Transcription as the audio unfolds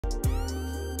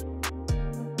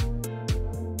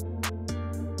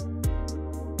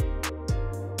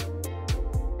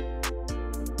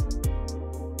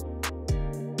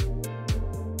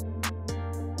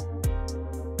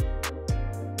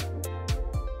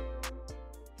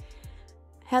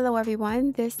Hello,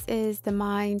 everyone. This is the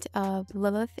mind of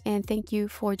Lilith, and thank you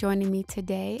for joining me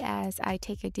today as I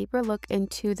take a deeper look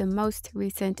into the most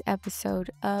recent episode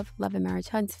of Love and Marriage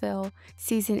Huntsville,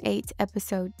 Season 8,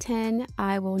 Episode 10.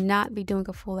 I will not be doing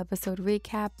a full episode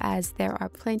recap as there are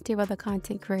plenty of other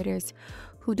content creators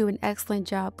who do an excellent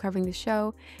job covering the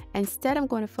show. Instead, I'm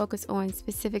going to focus on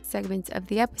specific segments of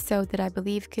the episode that I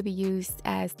believe could be used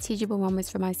as teachable moments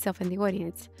for myself and the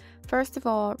audience. First of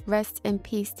all, rest in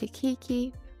peace to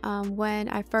Keke. When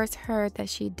I first heard that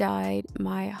she died,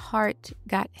 my heart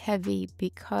got heavy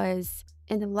because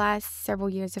in the last several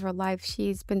years of her life,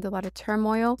 she's been through a lot of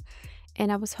turmoil.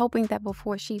 And I was hoping that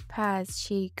before she passed,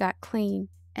 she got clean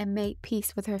and made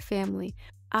peace with her family.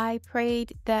 I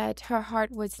prayed that her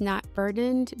heart was not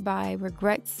burdened by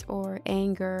regrets or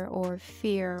anger or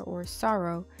fear or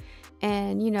sorrow.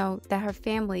 And, that her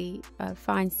family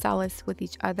finds solace with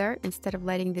each other instead of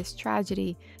letting this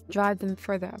tragedy drive them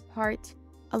further apart.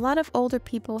 A lot of older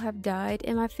people have died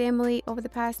in my family over the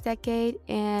past decade,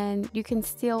 and you can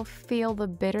still feel the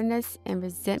bitterness and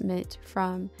resentment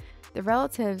from the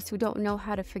relatives who don't know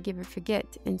how to forgive and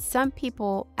forget. And some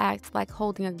people act like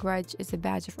holding a grudge is a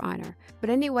badge of honor. But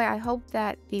anyway, I hope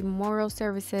that the memorial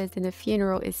services and the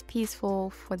funeral is peaceful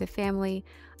for the family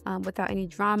without any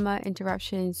drama,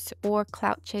 interruptions, or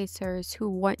clout chasers who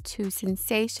want to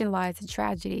sensationalize the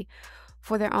tragedy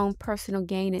for their own personal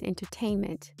gain and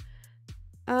entertainment.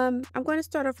 I'm going to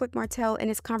start off with Martell and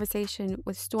his conversation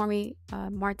with Stormy.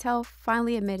 Martell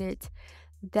finally admitted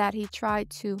that he tried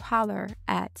to holler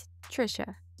at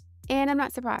Trisha. And I'm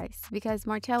not surprised because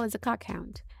Martell is a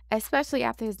cockhound, especially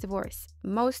after his divorce.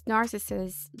 Most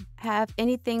narcissists have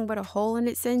anything but a hole in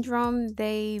it syndrome.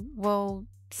 They will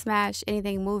smash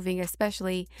anything moving,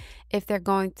 especially if they're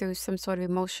going through some sort of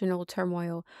emotional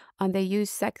turmoil. They use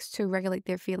sex to regulate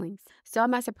their feelings. So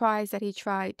I'm not surprised that he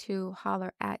tried to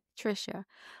holler at Trisha.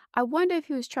 I wonder if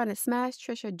he was trying to smash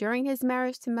Trisha during his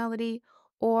marriage to Melody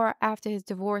or after his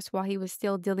divorce while he was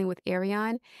still dealing with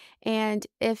Ariane. And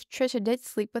if Trisha did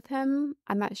sleep with him,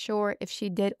 I'm not sure if she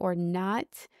did or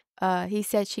not. He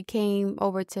said she came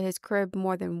over to his crib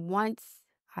more than once.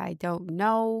 I don't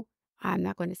know. I'm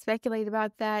not going to speculate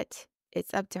about that.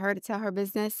 It's up to her to tell her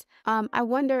business. I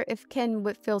wonder if Ken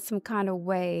would feel some kind of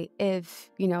way if,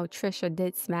 Trisha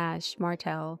did smash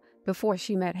Martell before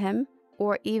she met him,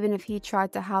 or even if he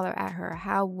tried to holler at her.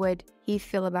 How would he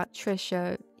feel about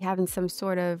Trisha having some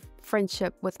sort of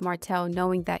friendship with Martell,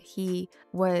 knowing that he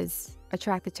was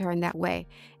attracted to her in that way?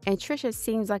 And Trisha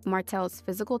seems like Martell's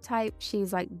physical type.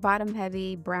 She's like bottom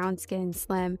heavy, brown skin,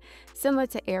 slim, similar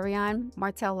to Ariane.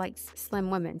 Martell likes slim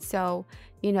women. So,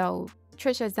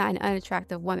 Trisha is not an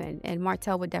unattractive woman, and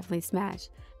Martell would definitely smash,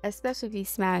 especially if he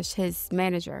smashed his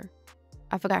manager.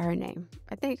 I forgot her name.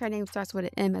 I think her name starts with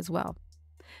an M as well.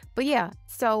 But yeah,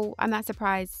 so I'm not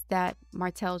surprised that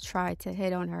Martell tried to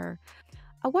hit on her.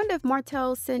 I wonder if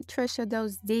Martell sent Trisha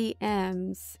those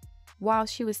DMs while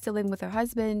she was still in with her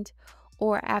husband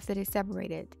or after they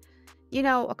separated.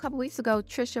 A couple weeks ago,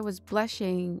 Trisha was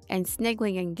blushing and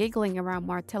sniggling and giggling around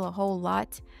Martell a whole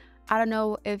lot. I don't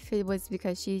know if it was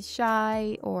because she's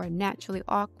shy or naturally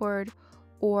awkward,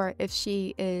 or if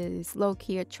she is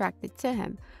low-key attracted to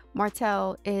him.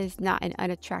 Martell is not an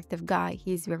unattractive guy.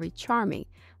 He's very charming.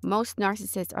 Most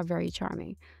narcissists are very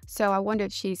charming. So I wonder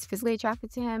if she's physically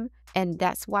attracted to him, and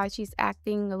that's why she's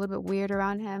acting a little bit weird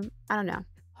around him. I don't know.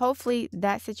 Hopefully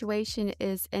that situation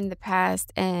is in the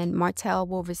past, and Martell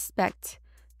will respect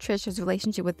Trisha's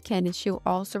relationship with Ken, and she'll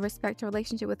also respect her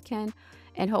relationship with Ken.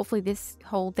 And hopefully this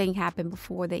whole thing happened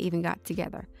before they even got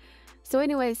together. So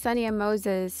anyway, Sunni and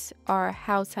Moses are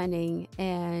house hunting,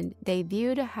 and they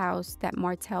viewed a house that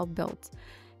Martell built.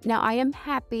 Now, I am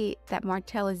happy that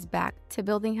Martell is back to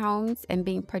building homes and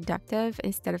being productive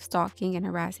instead of stalking and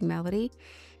harassing Melody.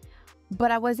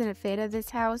 But I wasn't a fan of this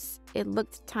house. It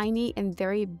looked tiny and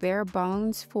very bare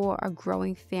bones for a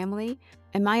growing family.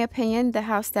 In my opinion, the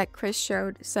house that Chris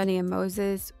showed Sunni and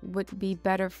Moses would be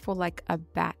better for like a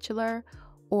bachelor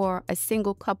or a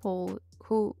single couple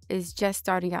who is just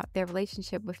starting out their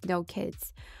relationship with no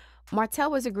kids.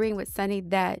 Martell was agreeing with Sunni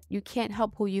that you can't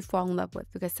help who you fall in love with,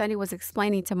 because Sunni was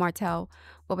explaining to Martell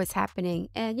what was happening.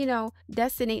 And,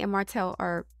 Destiny and Martell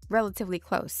are relatively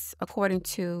close, according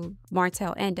to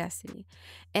Martell and Destiny.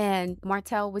 And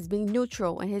Martell was being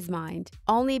neutral in his mind,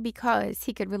 only because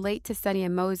he could relate to Sunni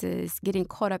and Moses getting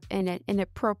caught up in an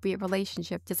inappropriate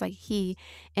relationship, just like he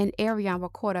and Ariane were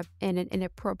caught up in an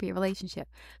inappropriate relationship.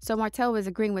 So Martell was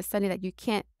agreeing with Sunni that you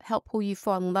can't help who you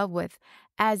fall in love with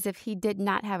as if he did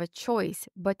not have a choice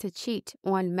but to cheat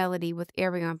on Melody with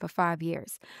Arion for 5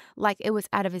 years. Like it was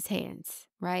out of his hands,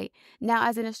 right? Now,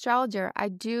 as an astrologer, I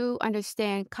do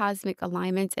understand cosmic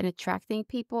alignments and attracting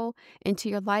people into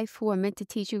your life who are meant to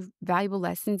teach you valuable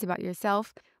lessons about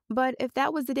yourself. But if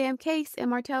that was the damn case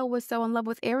and Martell was so in love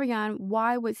with Arion,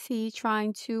 why was he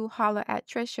trying to holler at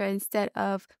Trisha instead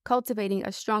of cultivating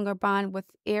a stronger bond with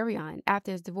Arion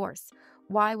after his divorce?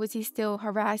 Why was he still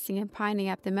harassing and pining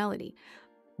after Melody?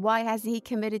 Why hasn't he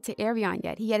committed to Arion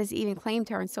yet? He hasn't even claimed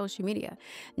her on social media.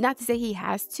 Not to say he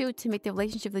has to make the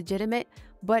relationship legitimate,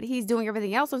 but he's doing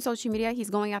everything else on social media.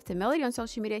 He's going after Melody on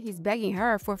social media. He's begging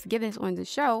her for forgiveness on the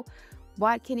show.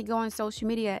 Why can't he go on social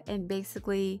media and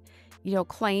basically,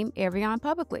 claim Arion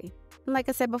publicly? And like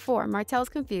I said before, Martell's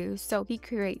confused, so he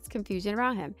creates confusion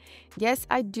around him. Yes,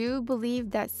 I do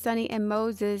believe that Sunni and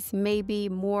Moses may be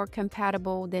more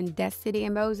compatible than Destiny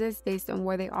and Moses based on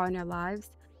where they are in their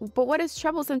lives. But what is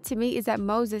troublesome to me is that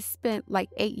Moses spent like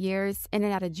 8 years in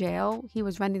and out of jail. He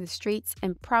was running the streets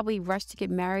and probably rushed to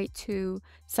get married to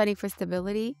Sunni for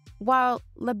stability. While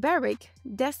Laberrick,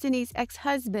 Destiny's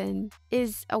ex-husband,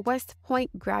 is a West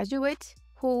Point graduate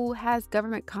who has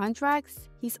government contracts.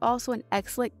 He's also an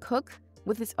excellent cook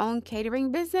with his own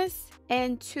catering business.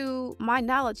 And to my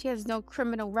knowledge, he has no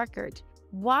criminal record.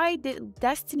 Why did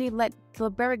Destiny let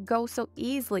Laberrick go so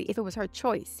easily if it was her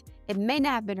choice? It may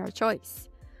not have been her choice.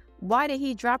 Why did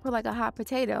he drop her like a hot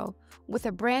potato with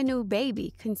a brand new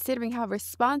baby, considering how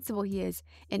responsible he is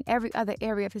in every other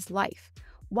area of his life?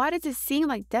 Why does it seem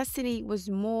like Destiny was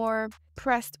more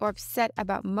pressed or upset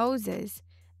about Moses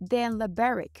than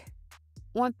Laberrick?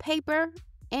 On paper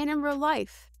and in real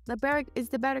life, Laberrick is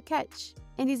the better catch,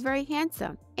 and he's very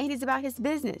handsome, and he's about his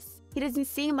business. He doesn't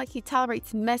seem like he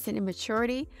tolerates mess and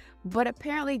immaturity, but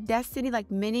apparently Destiny, like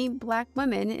many Black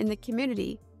women in the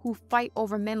community who fight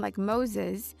over men like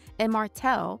Moses and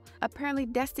Martell, apparently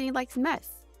Destiny likes mess.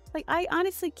 Like, I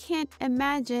honestly can't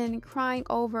imagine crying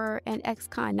over an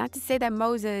ex-con. Not to say that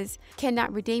Moses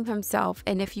cannot redeem himself,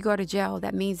 and if you go to jail,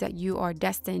 that means that you are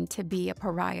destined to be a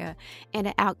pariah and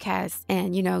an outcast,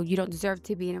 and you don't deserve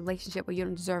to be in a relationship or you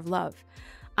don't deserve love.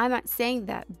 I'm not saying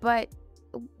that, but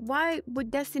why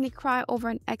would Destiny cry over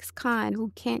an ex-con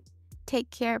who can't take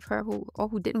care of her,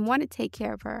 who didn't want to take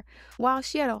care of her, while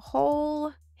she had a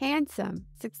whole handsome,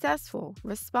 successful,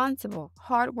 responsible,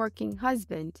 hardworking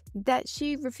husband that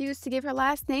she refused to give her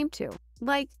last name to?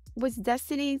 Like, was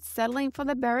Destiny settling for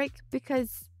Laberrick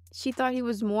because she thought he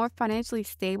was more financially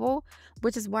stable,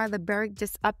 which is why Laberrick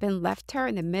just up and left her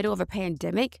in the middle of a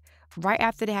pandemic right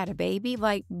after they had a baby?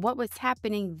 Like, what was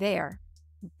happening there?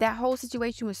 That whole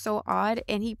situation was so odd,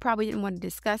 and he probably didn't want to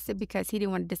discuss it because he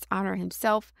didn't want to dishonor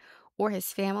himself or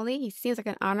his family. He seems like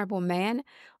an honorable man,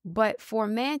 but for a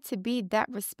man to be that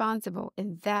responsible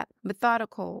and that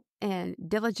methodical and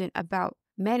diligent about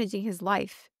managing his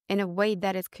life in a way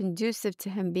that is conducive to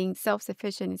him being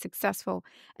self-sufficient and successful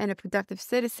and a productive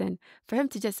citizen, for him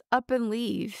to just up and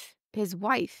leave his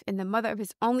wife and the mother of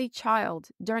his only child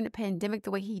during the pandemic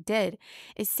the way he did,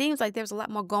 it seems like there's a lot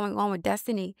more going on with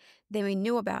Destiny than we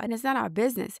knew about. And it's not our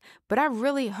business. But I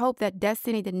really hope that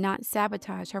Destiny did not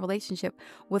sabotage her relationship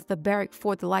with Laberrick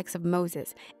for the likes of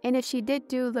Moses. And if she did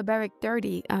do Laberrick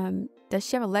dirty, does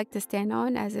she have a leg to stand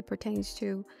on as it pertains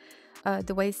to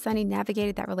the way Sunni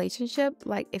navigated that relationship?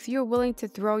 Like, if you're willing to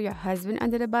throw your husband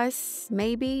under the bus,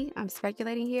 maybe, I'm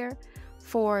speculating here,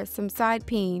 for some side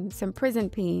peen, some prison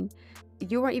peen,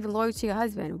 you weren't even loyal to your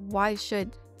husband. Why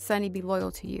should Sunni be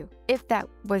loyal to you if that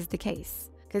was the case?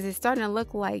 Because it's starting to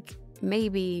look like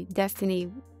maybe Destiny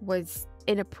was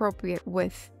inappropriate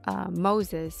with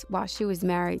Moses while she was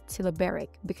married to Laberrick,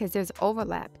 because there's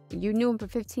overlap. You knew him for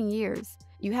 15 years.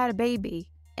 You had a baby,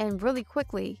 and really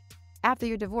quickly after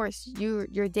your divorce,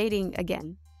 you're dating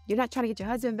again. You're not trying to get your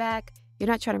husband back. You're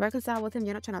not trying to reconcile with him.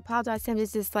 You're not trying to apologize to him.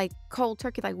 It's just like cold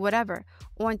turkey, like whatever,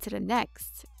 on to the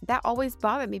next. That always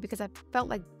bothered me because I felt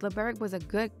like Laberrick was a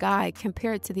good guy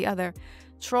compared to the other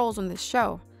trolls on the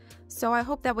show. So I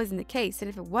hope that wasn't the case. And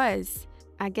if it was,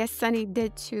 I guess Sunni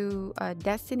did to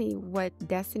Destiny what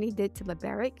Destiny did to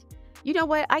Laberrick. You know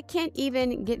what? I can't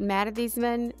even get mad at these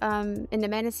men in the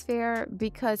manosphere,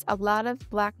 because a lot of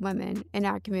Black women in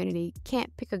our community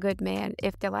can't pick a good man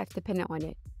if their life depended on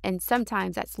it. And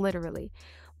sometimes that's literally.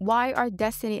 Why are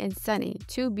Destiny and Sunni,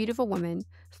 two beautiful women,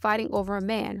 fighting over a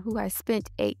man who has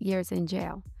spent 8 years in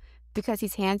jail? Because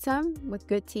he's handsome with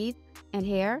good teeth and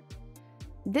hair?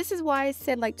 This is why I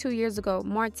said like 2 years ago,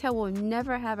 Martell will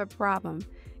never have a problem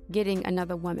getting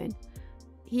another woman.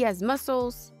 He has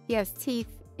muscles, he has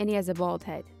teeth, and he has a bald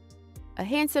head. A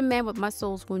handsome man with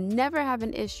muscles will never have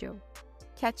an issue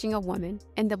catching a woman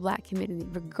in the Black community,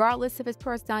 regardless of his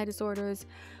personality disorders,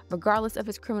 regardless of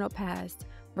his criminal past,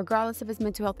 regardless of his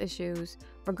mental health issues,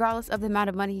 regardless of the amount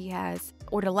of money he has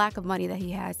or the lack of money that he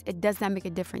has. It does not make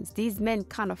a difference. These men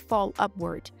kind of fall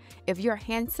upward. If you're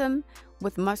handsome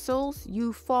with muscles,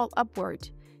 you fall upward.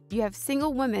 You have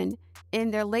single women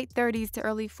in their late 30s to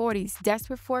early 40s,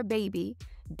 desperate for a baby,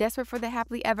 desperate for the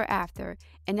happily ever after,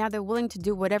 and now they're willing to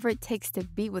do whatever it takes to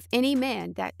be with any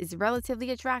man that is relatively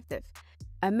attractive.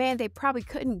 A man they probably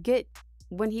couldn't get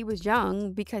when he was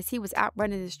young because he was out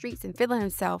running the streets and feeling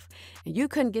himself, and you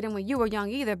couldn't get him when you were young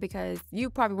either because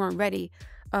you probably weren't ready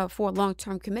for a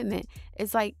long-term commitment.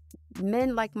 It's like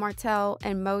men like Martell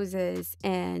and Moses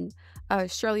and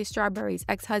Shirley Strawberry's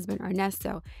ex-husband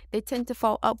Ernesto, they tend to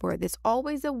fall upward. There's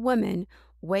always a woman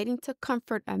waiting to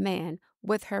comfort a man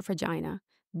with her vagina.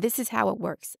 This is how it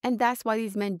works. And that's why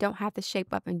these men don't have to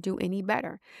shape up and do any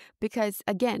better. Because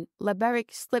again,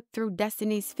 Laberrick slipped through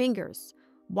Destiny's fingers.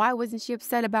 Why wasn't she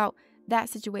upset about that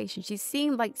situation? She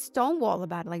seemed like stonewall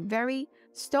about it, like very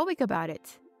stoic about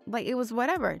it. Like it was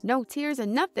whatever, no tears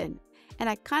and nothing. And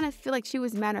I kind of feel like she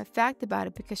was matter of fact about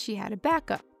it because she had a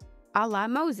backup, a la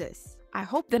Moses. I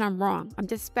hope that I'm wrong. I'm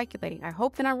just speculating. I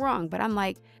hope that I'm wrong, but I'm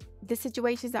like, this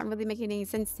situation's not really making any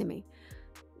sense to me.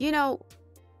 You know,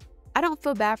 I don't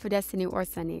feel bad for Destiny or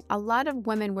Sunny. A lot of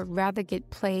women would rather get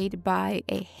played by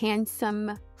a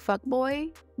handsome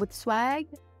fuckboy with swag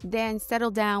than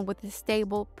settle down with a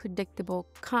stable, predictable,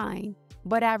 kind,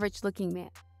 but average-looking man.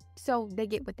 So they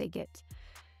get what they get.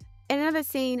 In another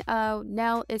scene,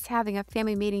 Nell is having a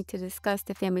family meeting to discuss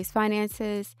the family's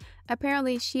finances.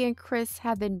 Apparently, she and Chris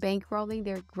have been bankrolling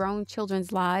their grown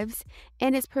children's lives,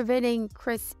 and it's preventing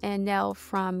Chris and Nell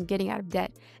from getting out of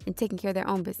debt and taking care of their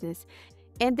own business.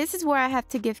 And this is where I have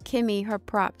to give Kimmy her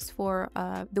props for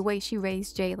the way she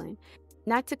raised Jalen.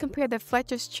 Not to compare the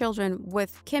Fletcher's children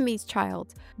with Kimmy's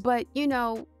child, but you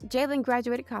know, Jalen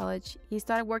graduated college, he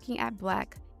started working at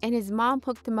Black, and his mom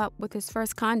hooked him up with his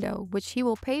first condo, which he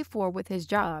will pay for with his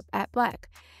job at Black.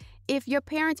 If your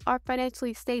parents are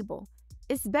financially stable,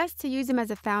 it's best to use them as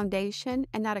a foundation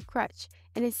and not a crutch.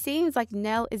 And it seems like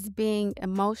Nell is being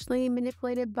emotionally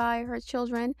manipulated by her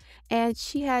children, and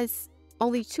she has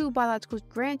only 2 biological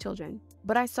grandchildren,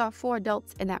 but I saw 4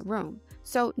 adults in that room.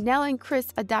 So Nell and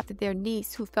Chris adopted their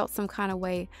niece who felt some kind of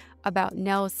way about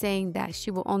Nell saying that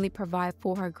she will only provide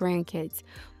for her grandkids,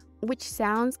 which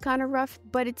sounds kind of rough,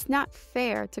 but it's not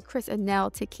fair to Chris and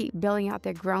Nell to keep bailing out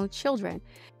their grown children.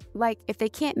 Like, if they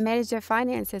can't manage their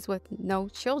finances with no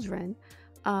children,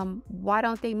 why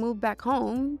don't they move back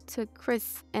home to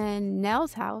Chris and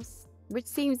Nell's house, which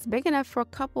seems big enough for a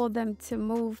couple of them to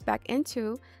move back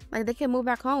into? Like, they can move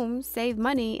back home, save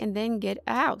money, and then get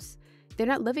a house. They're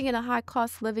not living in a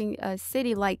high-cost living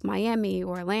city like Miami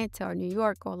or Atlanta or New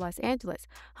York or Los Angeles.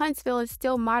 Huntsville is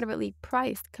still moderately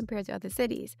priced compared to other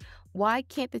cities. Why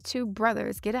can't the 2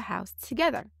 brothers get a house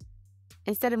together?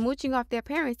 Instead of mooching off their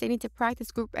parents, they need to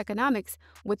practice group economics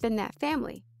within that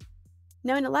family.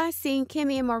 Now, in the last scene,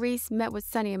 Kimmy and Maurice met with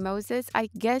Sunny and Moses. I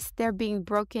guess they're being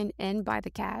broken in by the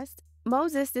cast.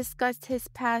 Moses discussed his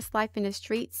past life in the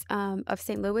streets of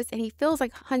St. Louis, and he feels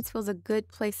like Huntsville's a good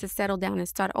place to settle down and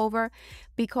start over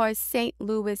because St.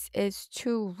 Louis is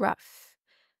too rough.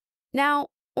 Now,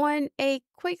 on a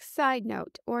quick side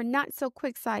note, or not so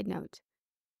quick side note,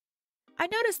 I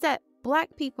noticed that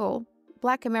Black people,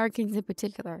 Black Americans in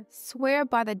particular, swear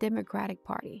by the Democratic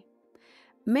Party.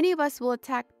 Many of us will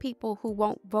attack people who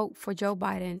won't vote for Joe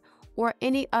Biden or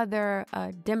any other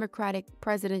Democratic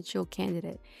presidential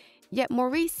candidate. Yet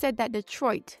Maurice said that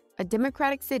Detroit, a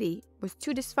Democratic city, was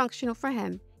too dysfunctional for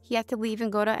him. He had to leave and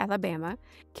go to Alabama.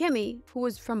 Kimmy, who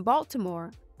was from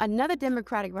Baltimore, another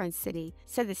Democratic-run city,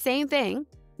 said the same thing,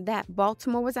 that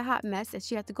Baltimore was a hot mess and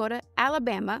she had to go to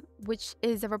Alabama, which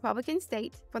is a Republican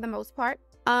state for the most part.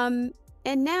 And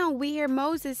now we hear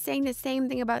Moses saying the same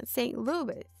thing about St.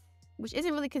 Louis, which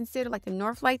isn't really considered like the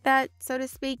North like that, so to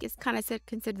speak. It's kind of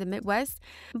considered the Midwest.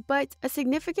 But a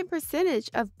significant percentage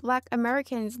of Black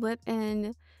Americans live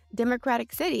in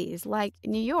Democratic cities like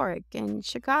New York and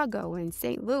Chicago and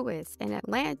St. Louis and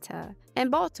Atlanta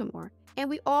and Baltimore. And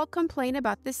we all complain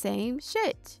about the same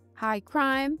shit. High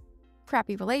crime,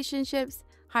 crappy relationships,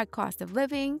 high cost of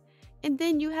living. And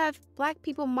then you have Black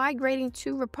people migrating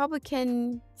to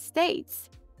Republican states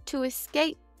to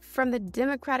escape from the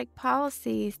Democratic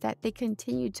policies that they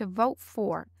continue to vote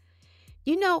for.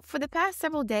 You know, for the past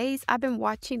several days, I've been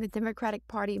watching the Democratic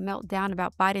Party melt down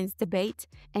about Biden's debate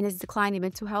and his decline in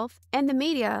mental health. And the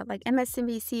media, like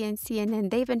MSNBC and CNN,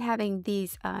 they've been having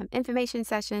these information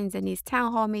sessions and these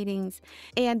town hall meetings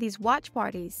and these watch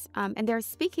parties. And they're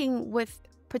speaking with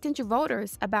potential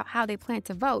voters about how they plan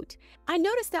to vote. I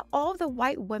noticed that all of the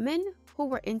white women who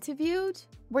were interviewed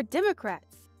were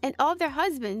Democrats, and all of their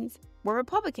husbands were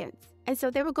Republicans. And so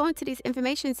they were going to these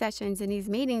information sessions and these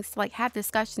meetings to like have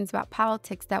discussions about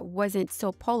politics that wasn't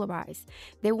so polarized.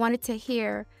 They wanted to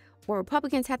hear what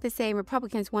Republicans had to say, and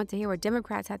Republicans wanted to hear what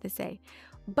Democrats had to say.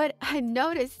 But I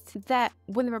noticed that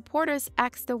when the reporters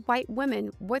asked the white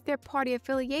women what their party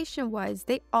affiliation was,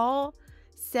 they all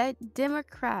said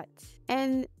Democrats.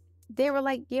 And they were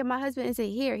like, yeah, my husband isn't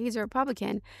here. He's a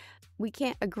Republican. We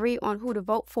can't agree on who to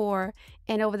vote for.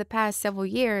 And over the past several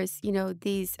years, you know,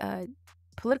 these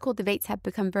political debates have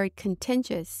become very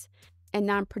contentious and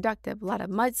non-productive. A lot of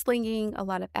mudslinging, a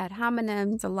lot of ad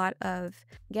hominems, a lot of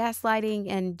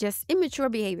gaslighting, and just immature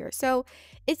behavior. So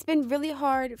it's been really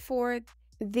hard for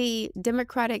the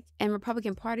Democratic and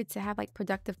Republican Party to have like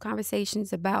productive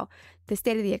conversations about the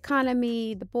state of the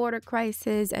economy, the border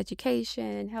crisis,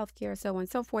 education, healthcare, so on and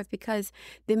so forth, because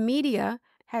the media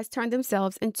has turned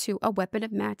themselves into a weapon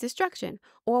of mass destruction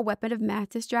or a weapon of mass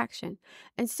distraction.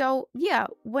 And so, yeah,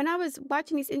 when I was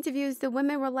watching these interviews, the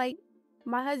women were like,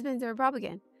 my husband's a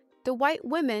Republican. The white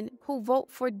women who vote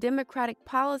for Democratic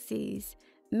policies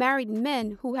married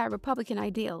men who had Republican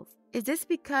ideals. Is this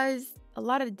because a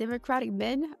lot of Democratic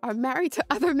men are married to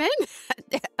other men?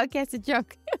 Okay, it's a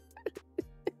joke.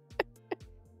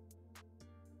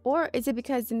 Or is it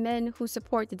because men who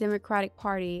support the Democratic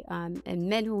Party and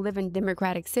men who live in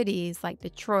Democratic cities like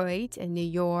Detroit and New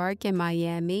York and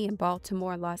Miami and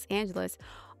Baltimore and Los Angeles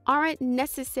aren't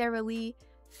necessarily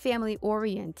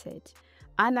family-oriented?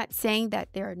 I'm not saying that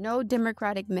there are no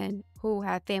Democratic men who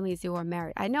have families who are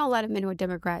married. I know a lot of men who are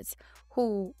Democrats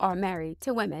who are married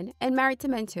to women and married to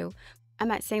men too. I'm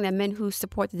not saying that men who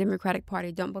support the Democratic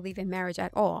Party don't believe in marriage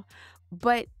at all.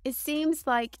 But it seems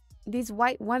like these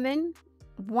white women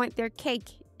want their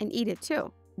cake and eat it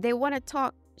too. They want to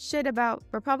talk shit about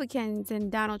Republicans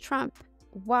and Donald Trump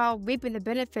while reaping the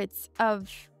benefits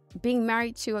of being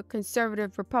married to a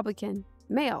conservative Republican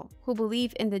male who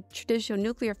believe in the traditional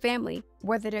nuclear family,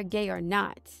 whether they're gay or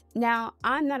not. Now,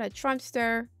 I'm not a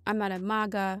Trumpster. I'm not a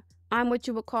MAGA. I'm what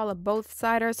you would call a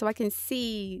both-sider, so I can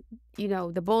see, you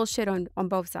know, the bullshit on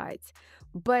both sides.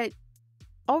 But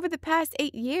over the past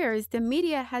 8 years, the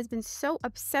media has been so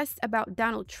obsessed about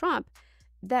Donald Trump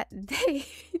that they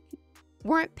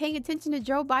weren't paying attention to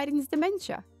Joe Biden's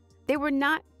dementia. They were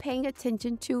not paying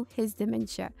attention to his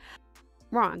dementia.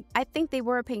 Wrong. I think they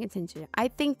were paying attention. I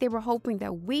think they were hoping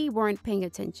that we weren't paying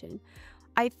attention.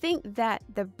 I think that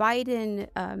the Biden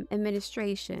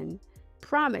administration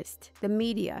promised the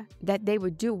media that they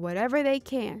would do whatever they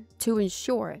can to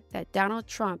ensure that Donald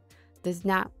Trump does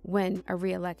not win a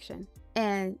re-election.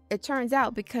 And it turns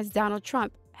out because Donald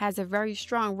Trump has a very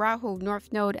strong Rahu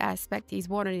North Node aspect, he's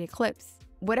born in an eclipse,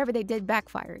 whatever they did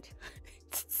backfired.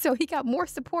 So he got more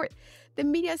support. The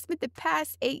media spent the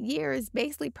past 8 years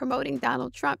basically promoting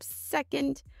Donald Trump's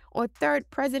second or third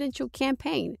presidential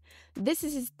campaign. This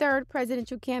is his third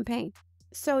presidential campaign.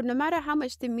 So no matter how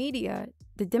much the media,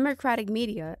 the Democratic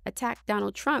media, attacked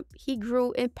Donald Trump, he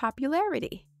grew in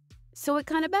popularity. So it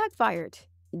kind of backfired.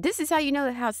 This is how you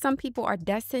know how some people are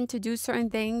destined to do certain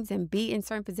things and be in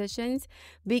certain positions,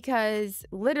 because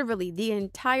literally the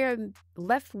entire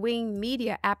left-wing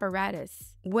media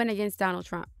apparatus went against Donald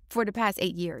Trump for the past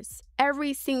 8 years.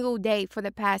 Every single day for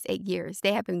the past 8 years,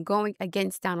 they have been going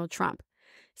against Donald Trump,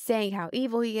 saying how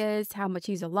evil he is, how much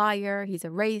he's a liar, he's a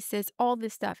racist, all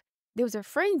this stuff. There was a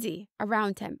frenzy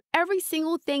around him. Every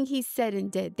single thing he said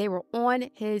and did, they were on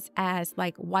his ass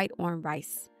like white on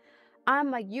rice.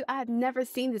 I'm like, I've never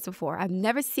seen this before. I've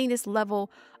never seen this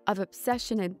level of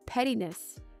obsession and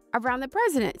pettiness around the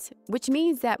president, which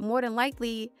means that more than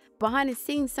likely, behind the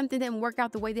scenes, something didn't work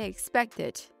out the way they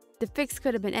expected. The fix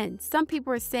could have been in. Some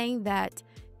people are saying that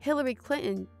Hillary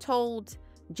Clinton told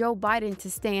Joe Biden to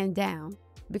stand down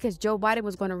because Joe Biden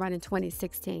was going to run in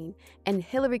 2016. And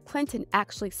Hillary Clinton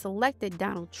actually selected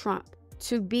Donald Trump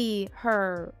to be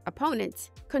her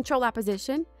opponent, control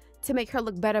opposition, to make her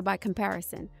look better by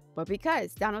comparison. But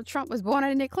because Donald Trump was born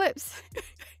in an eclipse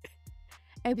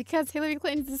and because Hillary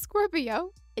Clinton is a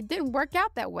Scorpio, it didn't work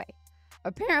out that way.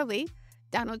 Apparently,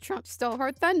 Donald Trump stole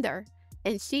her thunder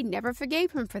and she never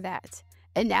forgave him for that.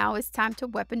 And now it's time to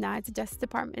weaponize the Justice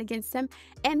Department against them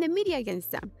and the media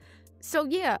against them. So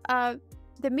yeah,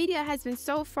 the media has been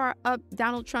so far up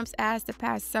Donald Trump's ass the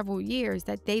past several years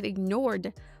that they've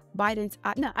ignored Biden's,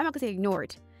 no, I'm not gonna say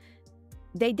ignored.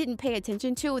 They didn't pay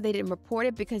attention to it. They didn't report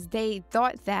it because they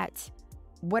thought that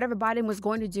whatever Biden was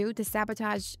going to do to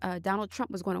sabotage Donald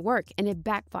Trump was going to work, and it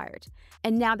backfired.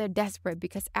 And now they're desperate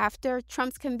because after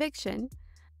Trump's conviction,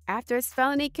 after his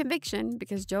felony conviction,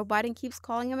 because Joe Biden keeps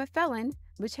calling him a felon,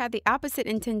 which had the opposite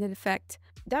intended effect.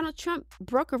 Donald Trump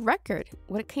broke a record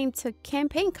when it came to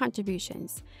campaign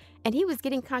contributions. And he was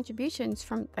getting contributions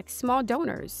from like small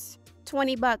donors,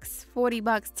 $20, $40,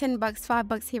 $10,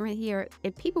 $5 here and here.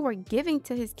 And people were giving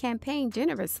to his campaign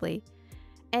generously.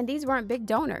 And these weren't big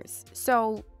donors.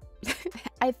 So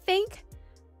I think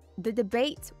the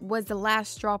debate was the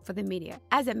last straw for the media.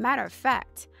 As a matter of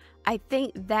fact, I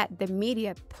think that the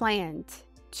media planned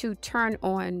to turn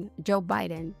on Joe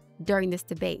Biden during this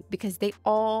debate because they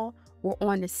all were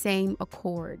on the same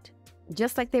accord.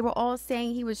 Just like they were all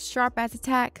saying he was sharp as a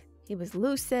tack, he was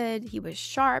lucid, he was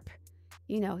sharp,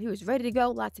 he was ready to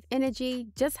go, lots of energy,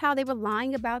 just how they were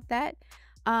lying about that.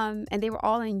 And they were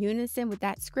all in unison with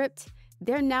that script.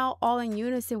 They're now all in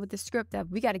unison with the script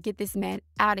of, we got to get this man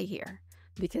out of here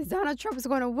because Donald Trump is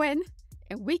going to win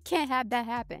and we can't have that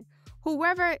happen.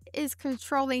 Whoever is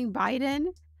controlling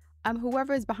Biden,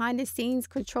 whoever is behind the scenes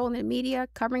controlling the media,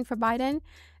 covering for Biden,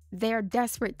 they're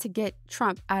desperate to get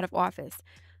Trump out of office.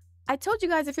 I told you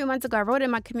guys a few months ago, I wrote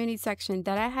in my community section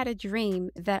that I had a dream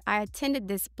that I attended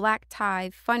this black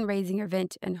tie fundraising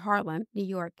event in Harlem, New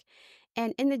York.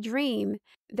 And in the dream,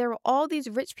 there were all these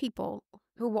rich people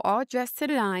who were all dressed to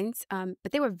the nines,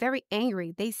 but they were very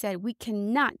angry. They said, we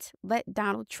cannot let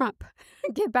Donald Trump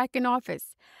get back in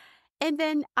office. And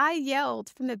then I yelled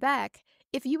from the back,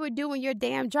 if you were doing your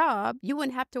damn job, you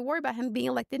wouldn't have to worry about him being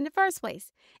elected in the first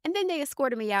place. And then they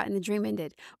escorted me out and the dream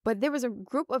ended. But there was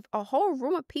a whole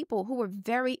room of people who were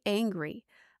very angry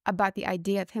about the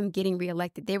idea of him getting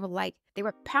reelected. They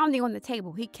were pounding on the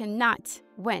table. He cannot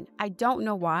win. I don't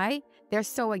know why they're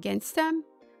so against him.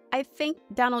 I think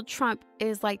Donald Trump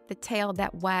is like the tail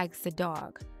that wags the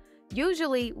dog.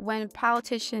 Usually when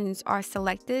politicians are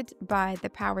selected by the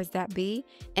powers that be,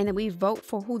 and then we vote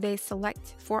for who they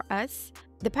select for us,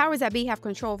 the powers that be have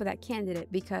control over that candidate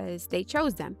because they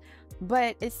chose them.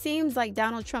 But it seems like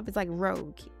Donald Trump is like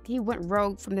rogue. He went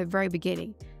rogue from the very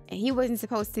beginning, and he wasn't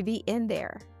supposed to be in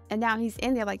there. And now he's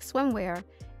in there like swimwear,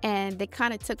 and they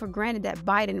kind of took for granted that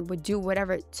Biden would do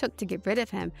whatever it took to get rid of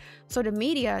him. So the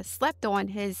media slept on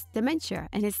his dementia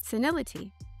and his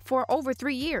senility. For over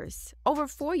 3 years, over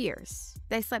 4 years,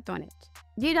 they slept on it.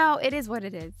 It is what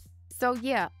it is. So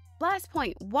yeah, last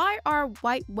point, why are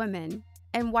white women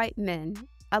and white men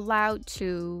allowed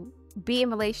to be in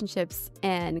relationships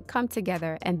and come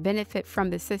together and benefit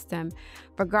from the system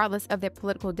regardless of their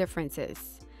political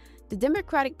differences? The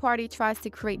Democratic Party tries to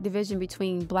create division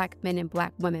between black men and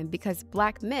black women because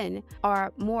black men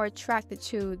are more attracted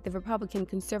to the Republican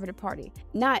Conservative Party.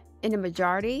 Not as a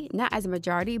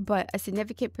majority, but a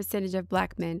significant percentage of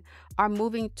black men are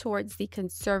moving towards the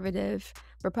conservative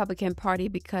Republican Party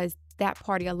because that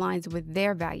party aligns with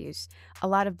their values. A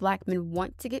lot of black men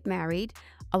want to get married.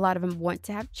 A lot of them want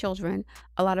to have children.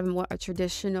 A lot of them want a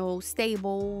traditional,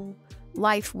 stable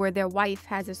life where their wife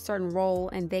has a certain role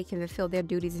and they can fulfill their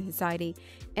duties in society.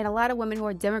 And a lot of women who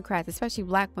are Democrats, especially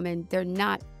black women, they're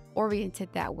not oriented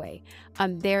that way.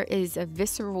 There is a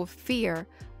visceral fear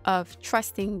of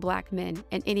trusting black men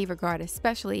in any regard,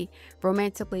 especially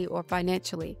romantically or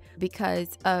financially,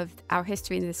 because of our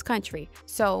history in this country.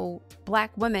 So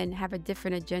black women have a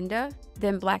different agenda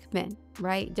than black men,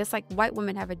 right? Just like white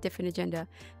women have a different agenda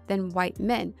than white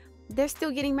men. They're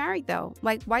still getting married though.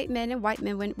 Like white men and white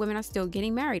men, women are still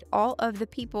getting married. All of the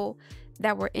people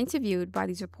that were interviewed by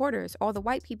these reporters, all the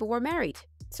white people were married.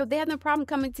 So they have no problem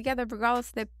coming together regardless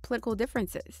of their political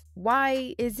differences.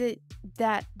 Why is it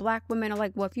that black women are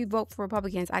like, well, if you vote for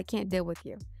Republicans, I can't deal with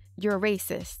you. You're a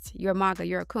racist, you're a MAGA,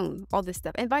 you're a coon, all this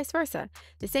stuff, and vice versa.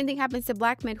 The same thing happens to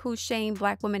black men who shame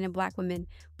black women and black women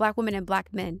and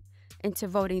black men into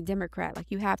voting Democrat. Like,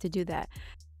 you have to do that.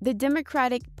 The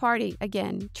Democratic Party,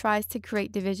 again, tries to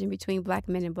create division between black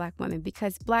men and black women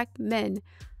because black men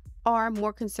are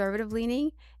more conservative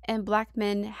leaning and black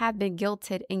men have been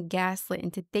guilted and gaslit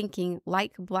into thinking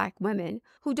like black women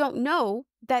who don't know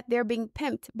that they're being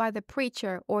pimped by the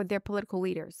preacher or their political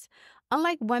leaders.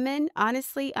 Unlike women,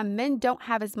 honestly, men don't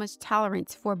have as much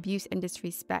tolerance for abuse and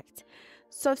disrespect.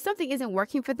 So if something isn't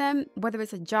working for them, whether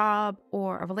it's a job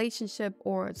or a relationship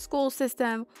or a school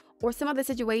system or some other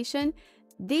situation,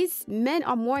 these men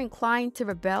are more inclined to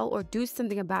rebel or do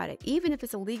something about it, even if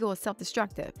it's illegal or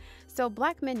self-destructive. So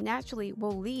black men naturally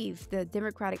will leave the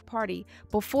Democratic Party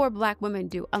before black women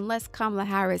do, unless Kamala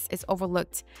Harris is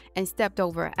overlooked and stepped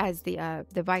over as the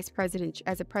vice president,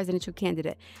 as a presidential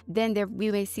candidate. Then we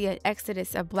may see an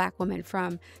exodus of black women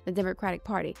from the Democratic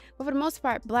Party. But for the most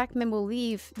part, black men will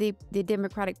leave the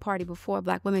Democratic Party before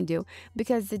black women do,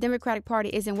 because the Democratic Party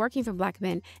isn't working for black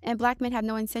men, and black men have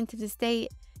no incentive to stay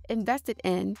invested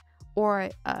in or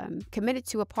committed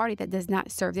to a party that does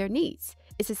not serve their needs.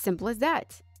 It's as simple as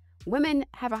that. Women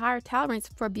have a higher tolerance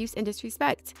for abuse and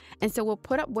disrespect, and so we'll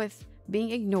put up with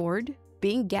being ignored,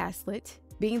 being gaslit,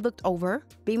 being looked over,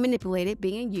 being manipulated,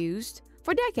 being used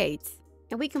for decades.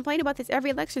 And we complain about this every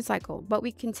election cycle, but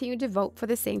we continue to vote for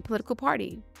the same political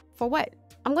party. For what?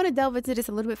 I'm going to delve into this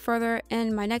a little bit further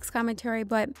in my next commentary,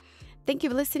 but thank you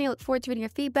for listening. I look forward to reading your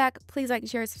feedback. Please like,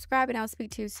 share, subscribe, and I'll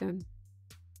speak to you soon.